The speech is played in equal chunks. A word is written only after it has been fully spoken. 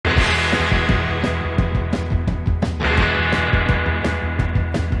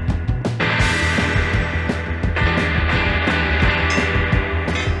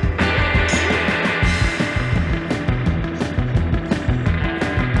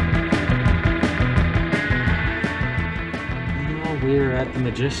at the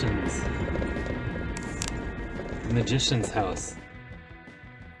magician's house.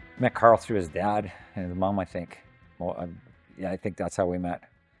 Met Carl through his dad and his mom, I think. Well, yeah, I think that's how we met.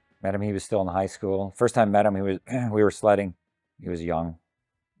 Met him, he was still in high school. First time I met him, we were sledding. He was young.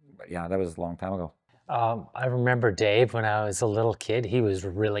 But yeah, that was a long time ago. I remember Dave when I was a little kid. He was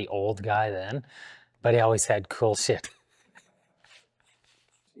a really old guy then, but he always had cool shit.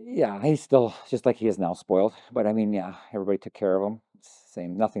 Yeah, he's still just like he is now, spoiled. But I mean, yeah, everybody took care of him.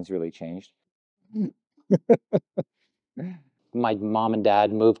 Same, nothing's really changed. My mom and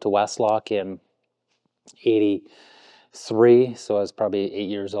dad moved to Westlock in '83, so I was probably 8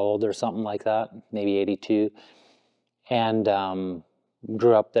 years old or something like that, maybe '82, and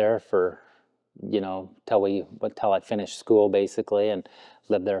grew up there for, you know, till I finished school basically, and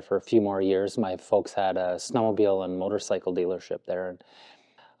lived there for a few more years. My folks had a snowmobile and motorcycle dealership there, and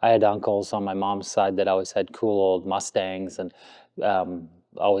I had uncles on my mom's side that always had cool old Mustangs, and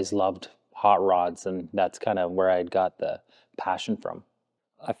always loved hot rods, and that's kind of where I'd got the passion from.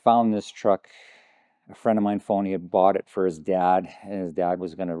 I found this truck. A friend of mine phoned, he had bought it for his dad, and his dad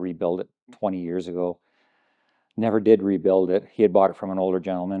was going to rebuild it 20 years ago. Never did rebuild it. He had bought it from an older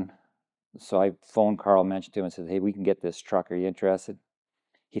gentleman. So I phoned Carl, mentioned to him, and said, hey, we can get this truck. Are you interested?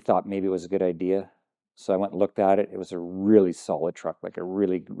 He thought maybe it was a good idea. So I went and looked at it. It was a really solid truck, like a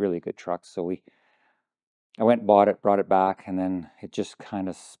really, really good truck. So I went and bought it, brought it back, and then it just kind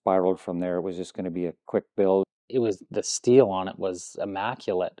of spiraled from there. It was just going to be a quick build. It was, the steel on it was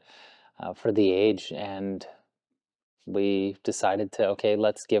immaculate for the age, and we decided to, okay,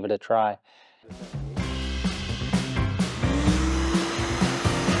 let's give it a try.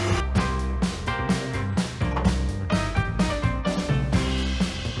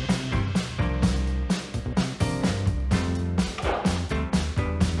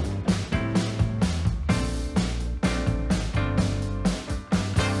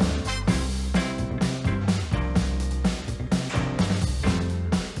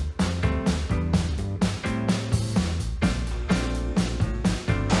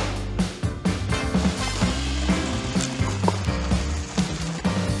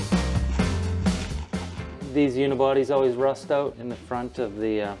 These unibodies always rust out in the front of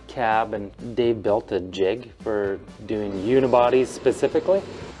the cab, and Dave built a jig for doing unibodies specifically.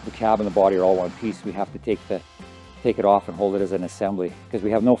 The cab and the body are all one piece. We have to take it off and hold it as an assembly because we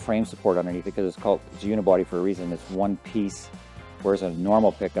have no frame support underneath it, because it's unibody for a reason. It's one piece, whereas a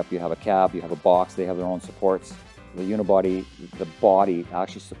normal pickup, you have a cab, you have a box, they have their own supports. The unibody, the body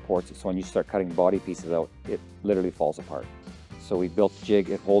actually supports it, so when you start cutting body pieces out, it literally falls apart. So we built the jig,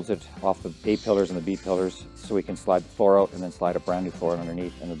 it holds it off the A pillars and the B pillars, so we can slide the floor out and then slide a brand new floor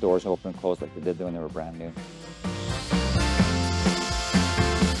underneath, and the doors open and close like they did when they were brand new.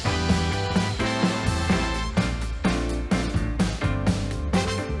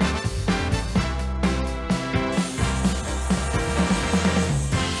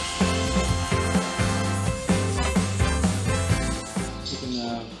 Taking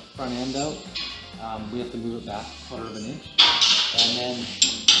the front end out, we have to move it back a 1/4 inch. And then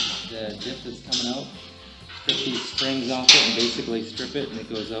the dip that's coming out, strip these springs off it and basically strip it, and it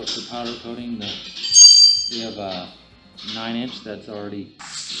goes out for powder coating. We have a 9-inch that's already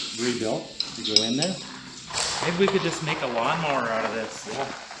rebuilt to go in there. Maybe we could just make a lawnmower out of this. Yeah.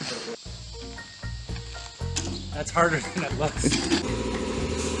 That's harder than it looks.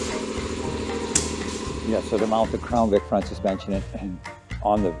 Yeah, so to mount the Crown Vic front suspension and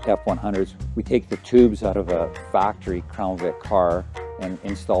on the F-100s, we take the tubes out of a factory Crown Vic car and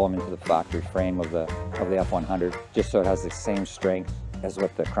install them into the factory frame of the F-100, just so it has the same strength as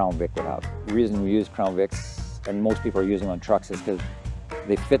what the Crown Vic would have. The reason we use Crown Vics, and most people are using them on trucks, is because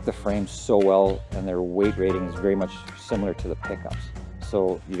they fit the frame so well, and their weight rating is very much similar to the pickups.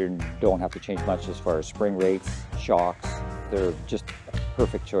 So you don't have to change much as far as spring rates, shocks. They're just a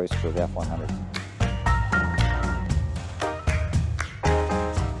perfect choice for the F-100.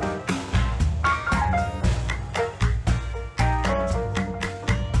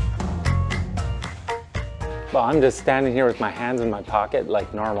 Well, I'm just standing here with my hands in my pocket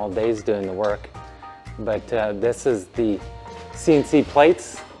like normal days doing the work. But this is the CNC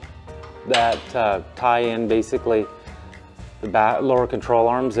plates that tie in basically the lower control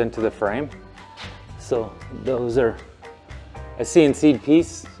arms into the frame. So those are a CNC'd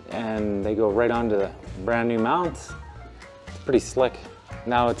piece, and they go right onto the brand new mounts. It's pretty slick.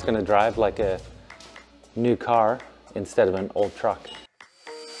 Now it's going to drive like a new car instead of an old truck.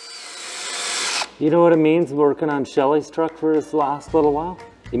 You know what it means working on Shelly's truck for this last little while?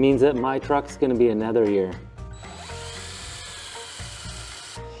 It means that my truck's gonna be another year.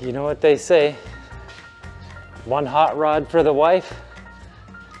 You know what they say? One hot rod for the wife,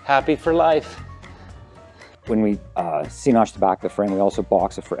 happy for life. When we C-notch the back of the frame, we also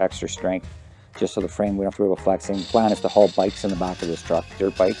box it for extra strength, just so the frame, we don't have to worry about flexing. The plan is to haul bikes in the back of this truck,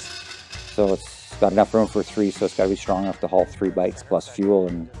 dirt bikes. So it's got enough room for 3, so it's got to be strong enough to haul 3 bikes, plus fuel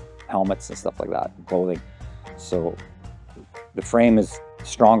and helmets and stuff like that, and clothing. So the frame is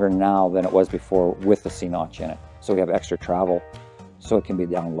stronger now than it was before with the C-notch in it. So we have extra travel, so it can be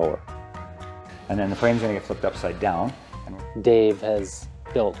down lower. And then the frame's going to get flipped upside down. Dave has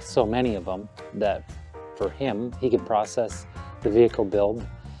built so many of them that for him, he can process the vehicle build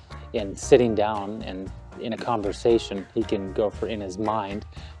in sitting down, and in a conversation, he can go in his mind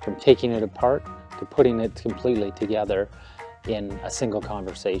from taking it apart to putting it completely together in a single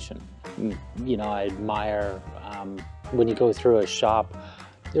conversation. You know, I admire when you go through a shop,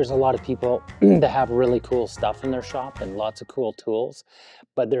 there's a lot of people that have really cool stuff in their shop and lots of cool tools,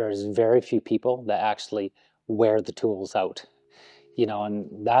 but there's very few people that actually wear the tools out. You know,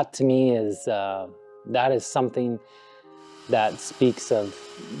 and that to me is, that is something that speaks of,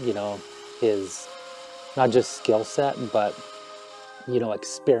 you know, his not just skill set, but, you know,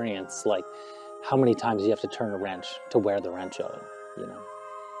 experience. Like how many times you have to turn a wrench to wear the wrench out, you know.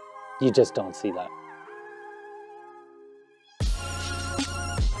 You just don't see that.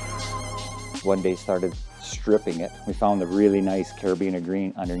 One day started stripping it. We found a really nice carabiner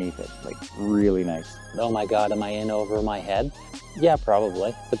green underneath it, like really nice. Oh my God, am I in over my head? Yeah,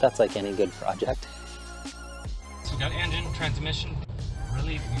 probably, but that's like any good project. So we got engine, transmission.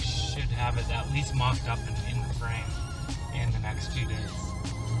 Really, we should have it at least mocked up and in the frame in the next few days.